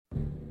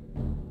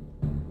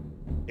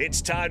It's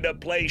time to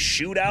play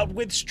Shootout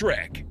with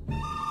Strick.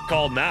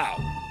 Call now,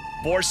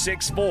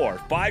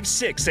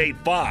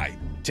 464-5685,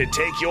 to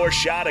take your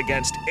shot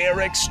against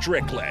Eric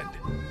Strickland.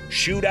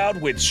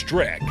 Shootout with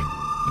Strick.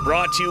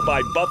 Brought to you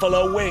by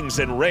Buffalo Wings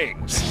and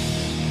Rings.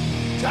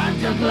 Time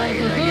to play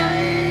the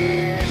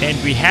game!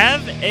 And we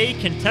have a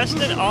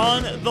contestant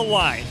on the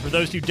line. For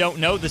those who don't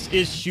know, this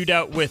is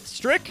Shootout with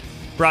Strick,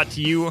 brought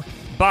to you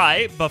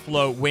by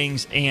Buffalo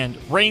Wings and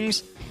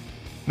Rings.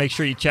 Make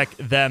sure you check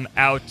them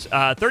out.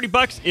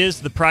 $30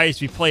 is the prize.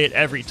 We play it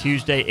every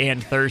Tuesday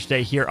and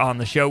Thursday here on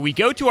the show. We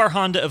go to our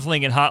Honda of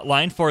Lincoln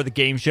hotline for the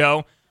game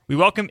show. We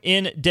welcome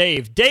in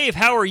Dave. Dave,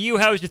 how are you?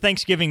 How was your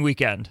Thanksgiving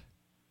weekend?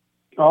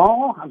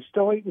 Oh, I'm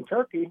still eating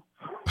turkey.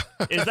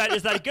 Is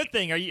that a good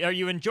thing? Are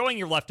you enjoying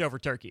your leftover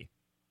turkey?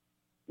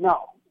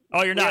 No.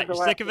 Oh, you're not?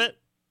 You're sick of it?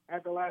 I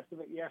had the last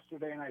of it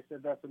yesterday, and I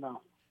said that's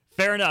enough.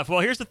 Fair enough. Well,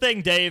 here's the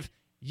thing, Dave.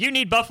 You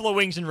need Buffalo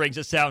Wings and Rings,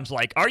 it sounds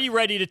like. Are you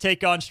ready to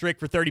take on Strick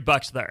for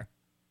 $30 there?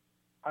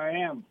 I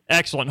am.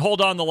 Excellent.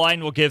 Hold on the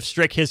line. We'll give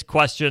Strick his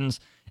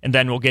questions, and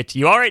then we'll get to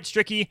you. All right,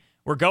 Stricky,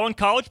 we're going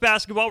college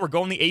basketball. We're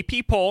going the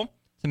AP poll.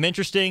 Some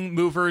interesting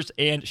movers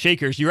and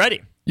shakers. You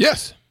ready?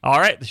 Yes.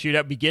 All right, the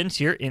shootout begins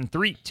here in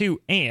 3,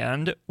 2,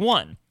 and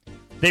 1.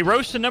 They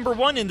rose to number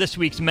 1 in this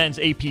week's men's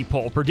AP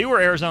poll. Purdue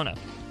or Arizona?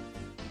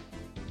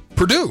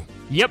 Purdue.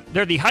 Yep,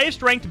 they're the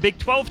highest-ranked Big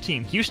 12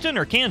 team. Houston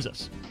or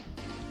Kansas?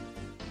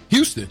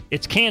 Houston.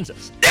 It's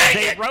Kansas.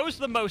 They rose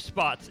the most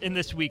spots in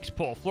this week's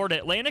poll. Florida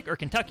Atlantic or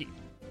Kentucky?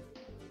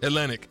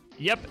 Atlantic.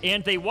 Yep,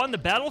 and they won the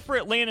Battle for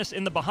Atlantis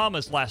in the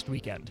Bahamas last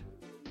weekend.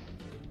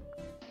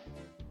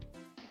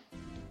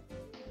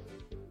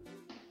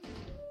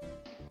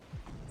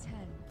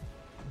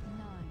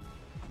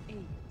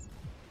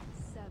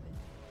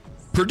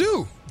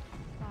 Purdue.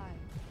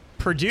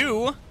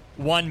 Purdue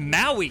won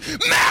Maui.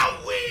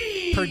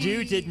 Maui!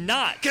 Purdue did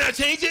not. Can I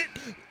change it?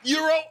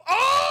 Euro.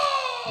 Oh!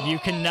 You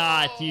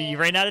cannot. You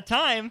ran out of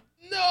time.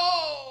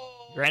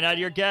 No! You ran out of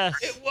your guess.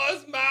 It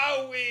was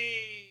Maui.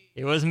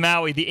 It was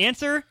Maui. The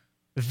answer,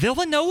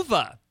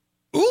 Villanova.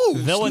 Ooh,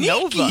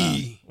 Villanova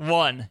sneaky.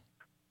 won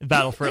the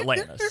Battle for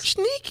Atlantis. They're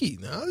sneaky.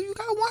 Now you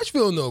gotta watch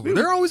Villanova.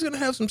 They're always gonna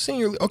have some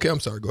senior. Okay, I'm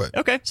sorry. Go ahead.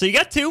 Okay, so you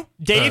got 2.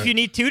 Dave, right. You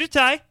need 2 to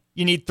tie.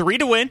 You need 3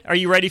 to win. Are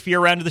you ready for your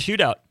round of the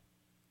shootout?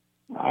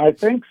 I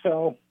think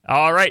so.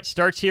 All right,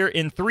 starts here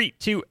in 3,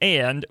 2,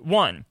 and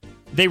 1.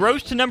 They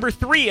rose to number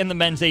 3 in the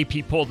men's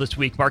AP poll this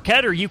week.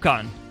 Marquette or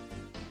UConn?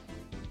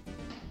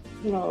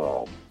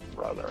 Oh,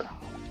 brother.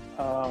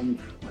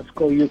 Let's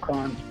go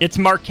UConn. It's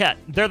Marquette.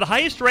 They're the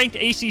highest-ranked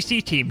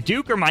ACC team.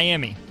 Duke or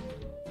Miami?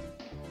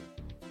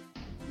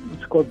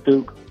 Let's go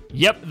Duke.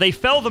 Yep, they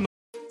fell the...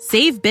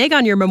 Save big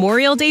on your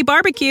Memorial Day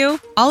barbecue,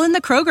 all in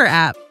the Kroger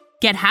app.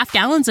 Get half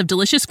gallons of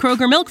delicious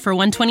Kroger milk for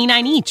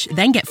 $1.29 each.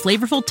 Then get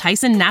flavorful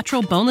Tyson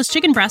natural boneless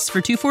chicken breasts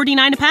for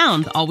 $2.49 a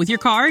pound, all with your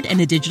card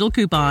and a digital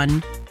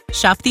coupon.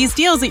 Shop these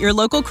deals at your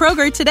local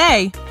Kroger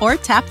today, or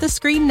tap the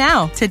screen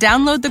now to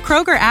download the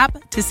Kroger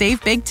app to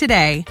save big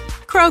today.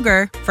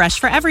 Kroger, fresh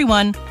for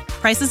everyone.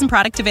 Prices and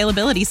product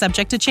availability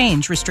subject to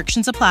change.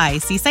 Restrictions apply.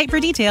 See site for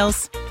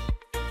details.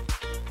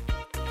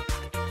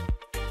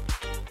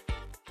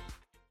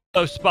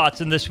 Those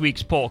spots in this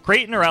week's poll.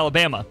 Creighton or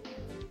Alabama?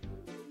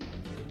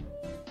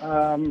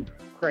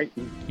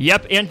 Creighton.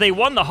 Yep, and they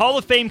won the Hall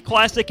of Fame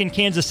Classic in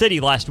Kansas City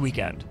last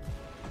weekend.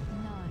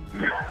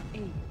 9,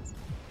 8,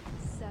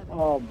 7,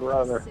 Oh,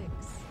 brother. 6,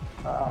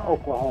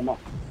 Oklahoma.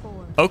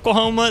 4.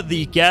 Oklahoma,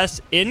 the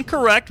guess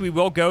incorrect. We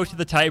will go to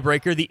the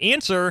tiebreaker. The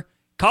answer,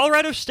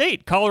 Colorado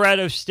State.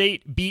 Colorado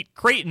State beat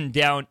Creighton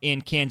down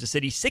in Kansas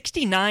City,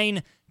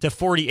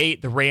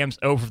 69-48, the Rams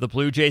over the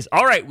Blue Jays.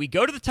 All right, we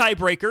go to the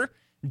tiebreaker.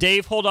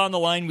 Dave, hold on the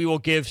line. We will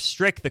give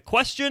Strick the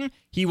question.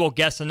 He will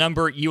guess a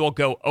number. You will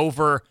go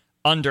over,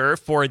 under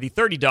for the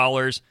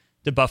 $30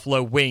 to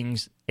Buffalo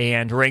Wings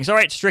and Rings. All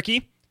right,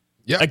 Stricky.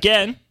 Yeah.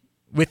 Again,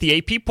 with the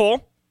AP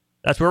poll,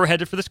 that's where we're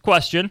headed for this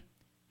question.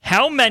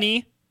 How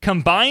many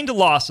combined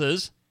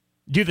losses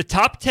do the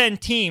top 10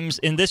 teams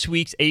in this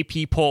week's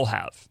AP poll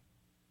have?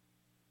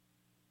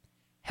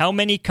 How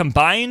many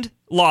combined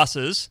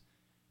losses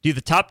do the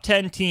top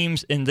 10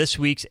 teams in this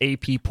week's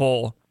AP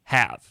poll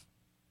have?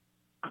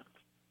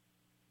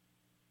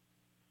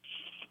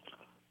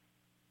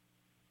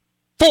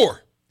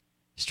 Four.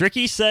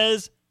 Stricky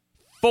says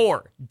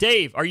 4.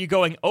 Dave, are you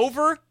going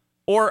over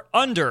or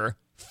under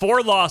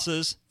 4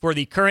 losses for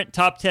the current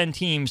top 10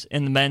 teams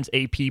in the men's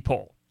AP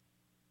poll?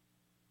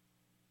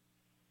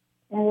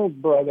 Oh,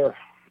 brother.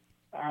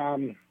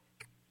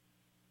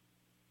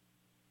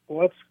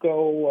 Let's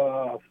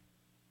go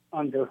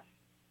under.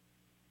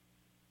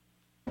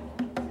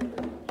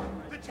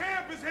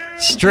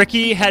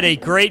 Stricky had a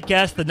great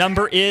guess. The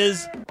number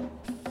is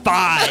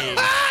 5.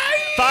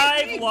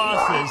 5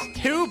 losses,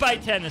 2 by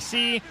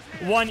Tennessee,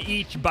 1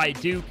 each by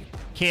Duke,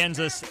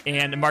 Kansas,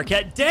 and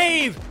Marquette.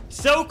 Dave,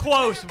 so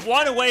close.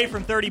 1 away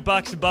from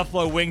 $30 to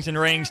Buffalo Wings and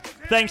Rings.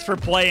 Thanks for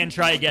playing.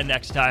 Try again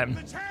next time.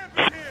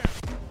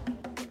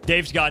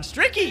 Dave's gone.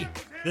 Stricky,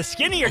 the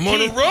skinnier I'm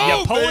teeth. on a roll,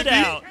 You pull it baby.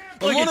 out.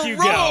 Look I'm at on you a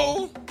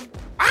roll. go.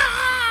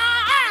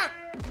 Ah!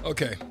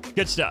 Okay.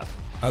 Good stuff.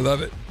 I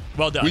love it.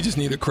 Well done. We just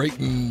need a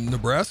Creighton,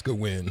 Nebraska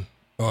win.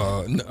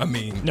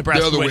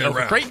 Nebraska the other win way over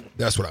around. Creighton.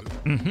 That's what I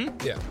mean.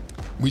 Mm-hmm. Yeah.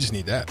 We just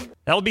need that.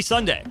 That'll be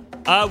Sunday.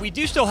 We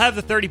do still have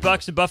the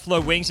 $30 of Buffalo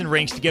Wings and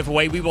Rings to give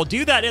away. We will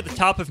do that at the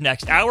top of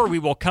next hour. We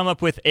will come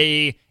up with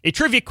a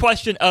trivia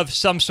question of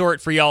some sort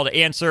for y'all to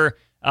answer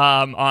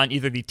on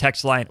either the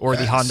text line or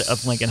the Honda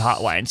of Lincoln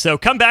hotline. So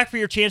come back for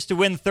your chance to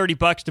win the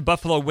 $30 to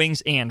Buffalo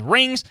Wings and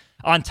Rings.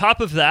 On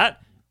top of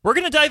that, we're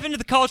going to dive into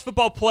the college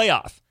football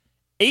playoff.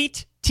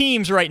 8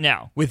 teams right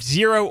now with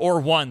 0 or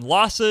 1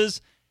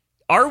 losses.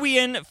 Are we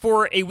in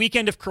for a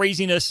weekend of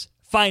craziness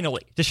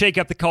finally to shake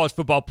up the college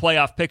football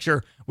playoff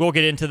picture? We'll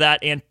get into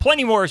that and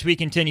plenty more as we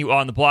continue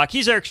on the block.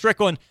 He's Eric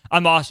Strickland.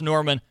 I'm Austin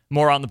Norman.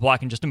 More on the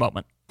block in just a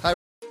moment.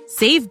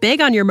 Save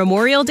big on your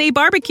Memorial Day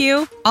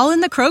barbecue, all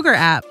in the Kroger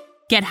app.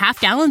 Get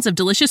half gallons of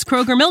delicious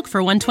Kroger milk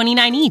for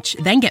 $1.29 each.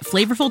 Then get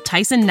flavorful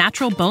Tyson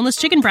natural boneless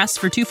chicken breasts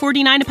for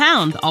 $2.49 a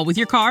pound, all with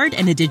your card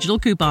and a digital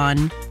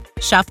coupon.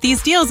 Shop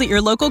these deals at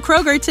your local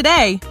Kroger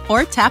today,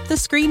 or tap the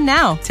screen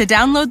now to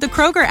download the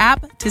Kroger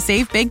app to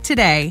save big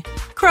today.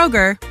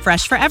 Kroger,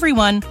 fresh for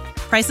everyone.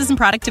 Prices and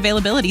product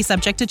availability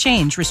subject to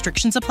change.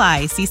 Restrictions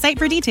apply. See site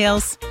for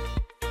details.